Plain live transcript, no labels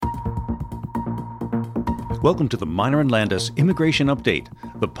Welcome to the Minor and Landis Immigration Update,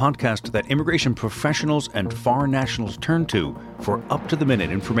 the podcast that immigration professionals and foreign nationals turn to for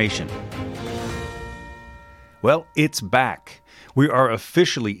up-to-the-minute information. Well, it's back. We are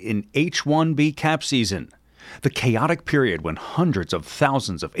officially in H-1B cap season, the chaotic period when hundreds of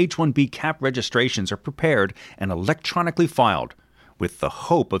thousands of H-1B cap registrations are prepared and electronically filed, with the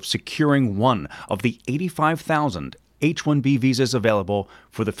hope of securing one of the 85,000 H-1B visas available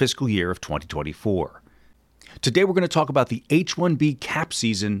for the fiscal year of 2024. Today we're going to talk about the H-1B cap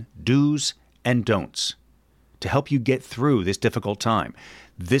season do's and don'ts to help you get through this difficult time.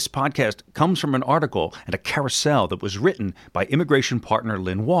 This podcast comes from an article and a carousel that was written by immigration partner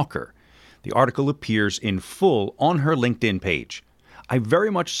Lynn Walker. The article appears in full on her LinkedIn page. I very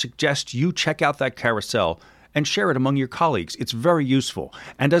much suggest you check out that carousel and share it among your colleagues. It's very useful.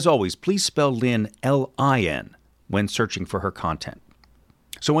 And as always, please spell Lynn L-I-N when searching for her content.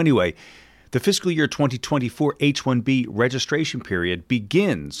 So anyway, the fiscal year 2024 H-1B registration period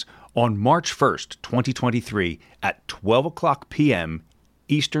begins on March 1st, 2023 at 12 o'clock p.m.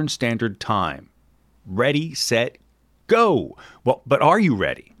 Eastern Standard Time. Ready, set, go! Well, but are you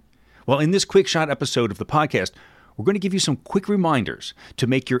ready? Well, in this quick shot episode of the podcast, we're going to give you some quick reminders to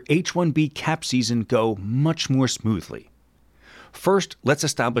make your H-1B cap season go much more smoothly. First, let's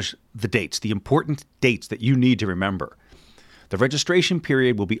establish the dates, the important dates that you need to remember. The registration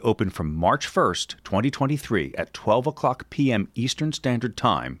period will be open from March 1st, 2023 at 12 o'clock p.m. Eastern Standard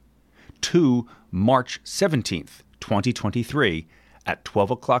Time to March 17th, 2023 at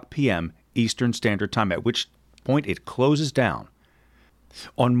 12 o'clock p.m. Eastern Standard Time, at which point it closes down.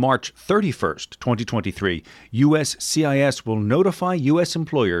 On March 31st, 2023, USCIS will notify U.S.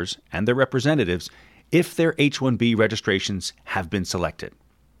 employers and their representatives if their H-1B registrations have been selected.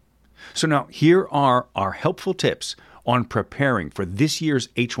 So now, here are our helpful tips on preparing for this year's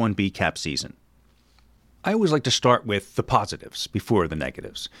H-1B cap season. I always like to start with the positives before the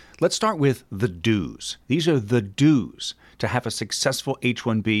negatives. Let's start with the do's. These are the do's to have a successful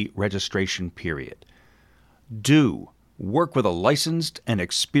H-1B registration period. Do work with a licensed and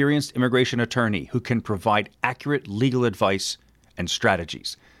experienced immigration attorney who can provide accurate legal advice and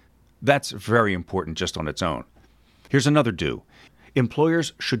strategies. That's very important just on its own. Here's another do.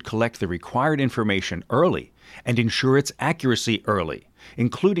 Employers should collect the required information early and ensure its accuracy early,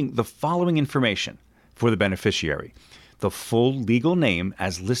 including the following information for the beneficiary: the full legal name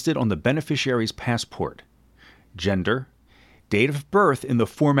as listed on the beneficiary's passport, gender, date of birth in the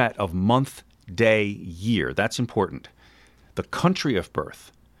format of month, day, year. That's important. The country of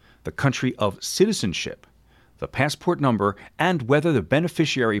birth, the country of citizenship, the passport number, and whether the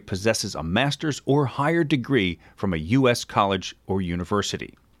beneficiary possesses a master's or higher degree from a U.S. college or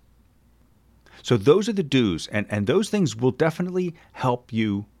university. So those are the do's, and those things will definitely help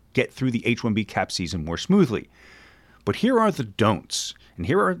you get through the H-1B cap season more smoothly. But here are the don'ts, and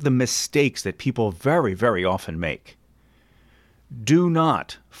here are the mistakes that people very, very often make. Do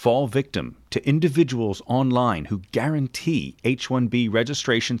not fall victim to individuals online who guarantee H-1B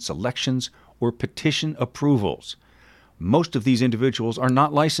registration selections or petition approvals. Most of these individuals are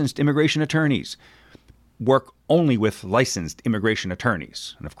not licensed immigration attorneys. Work only with licensed immigration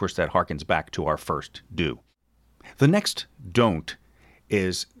attorneys. And of course, that harkens back to our first do. The next don't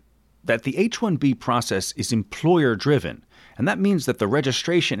is that the H-1B process is employer-driven, and that means that the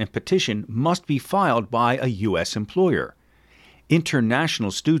registration and petition must be filed by a U.S. employer. International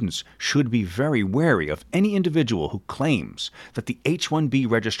students should be very wary of any individual who claims that the H-1B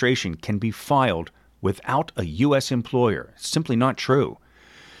registration can be filed without a U.S. employer. It's simply not true.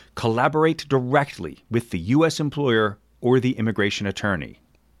 Collaborate directly with the U.S. employer or the immigration attorney.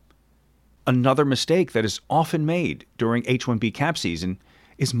 Another mistake that is often made during H-1B cap season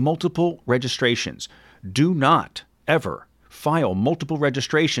is multiple registrations. Do not ever file multiple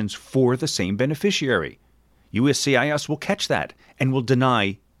registrations for the same beneficiary. USCIS will catch that and will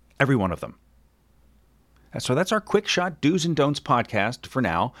deny every one of them. So that's our quick shot do's and don'ts podcast for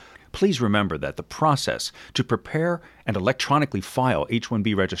now. Please remember that the process to prepare and electronically file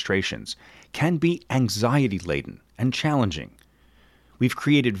H-1B registrations can be anxiety-laden and challenging. We've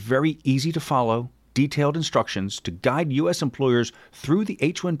created very easy-to-follow, detailed instructions to guide U.S. employers through the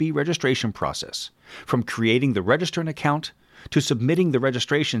H-1B registration process, from creating the registrant account to submitting the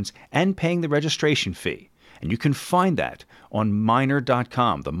registrations and paying the registration fee. And you can find that on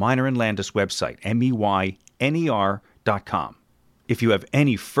Minor.com, the Minor and Landis website, MEYNER.com. If you have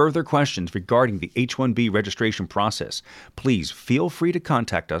any further questions regarding the H-1B registration process, please feel free to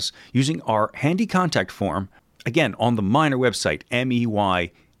contact us using our handy contact form, again, on the Minor website,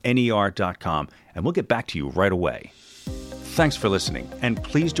 MEYNER.com, and we'll get back to you right away. thanks for listening, and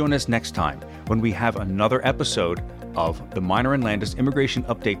please join us next time when we have another episode of the Minor and Landis Immigration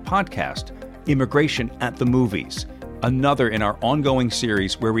Update podcast, Immigration at the Movies, another in our ongoing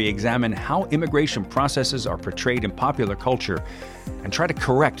series where we examine how immigration processes are portrayed in popular culture and try to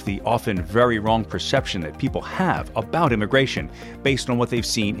correct the often very wrong perception that people have about immigration based on what they've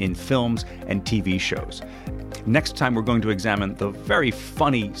seen in films and TV shows. Next time, we're going to examine the very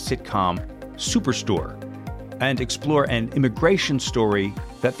funny sitcom Superstore and explore an immigration story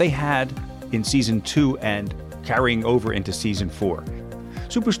that they had in Season 2 and carrying over into Season 4.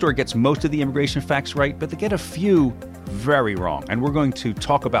 Superstore gets most of the immigration facts right, but they get a few very wrong, and we're going to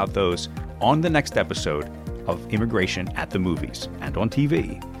talk about those on the next episode of Immigration at the Movies and on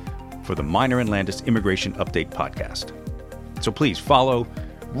TV for the Minor and Landis Immigration Update podcast. So please follow,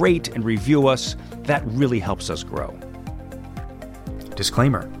 rate, and review us. That really helps us grow.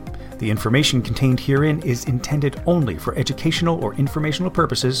 Disclaimer: the information contained herein is intended only for educational or informational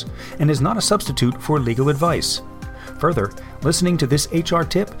purposes and is not a substitute for legal advice. Further, listening to this HR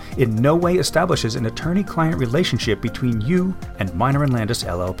tip in no way establishes an attorney-client relationship between you and Minor and Landis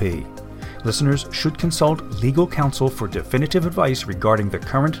LLP. Listeners should consult legal counsel for definitive advice regarding the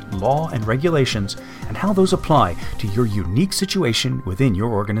current law and regulations and how those apply to your unique situation within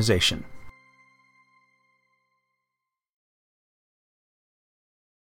your organization.